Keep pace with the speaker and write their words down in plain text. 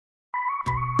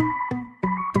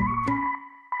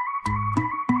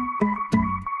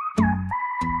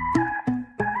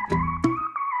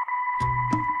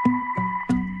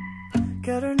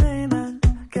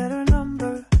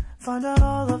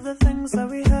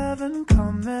have in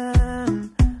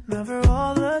common. Never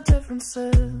all the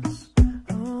differences.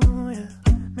 Oh yeah.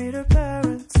 Meet her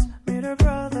parents, meet her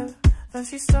brother. Then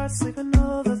she starts sleeping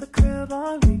over the crib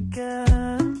on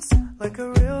weekends. Like a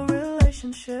real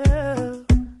relationship.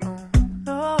 Oh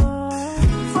no.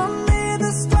 For me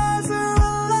the stars are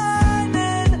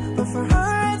aligning, but for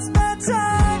her it's bad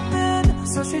timing.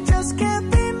 So she just can't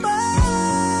be mine.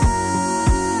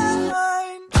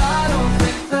 I don't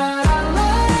think that I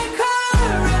like her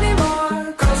anymore.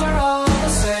 Girls are all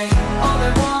the same. All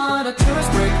they wanna do is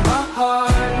break my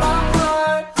heart, my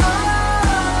heart.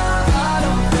 I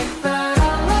don't think that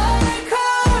I like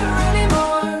her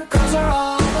anymore. Girls are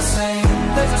all the same.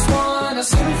 They just wanna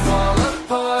see me fall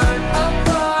apart,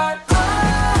 apart.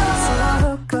 So I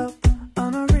hook up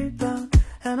on a rebound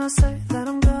and I say that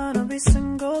I'm gonna be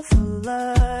single for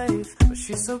life. But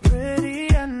she's so pretty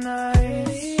and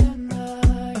nice.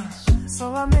 So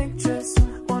I make just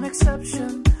one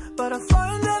exception, but I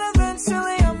find that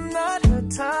eventually I'm not her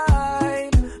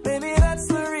type. Maybe that's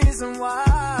the reason why.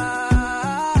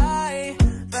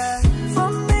 That for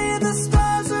me the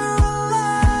stars are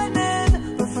aligning,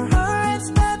 but for her it's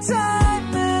bad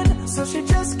timing. So she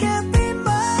just can't be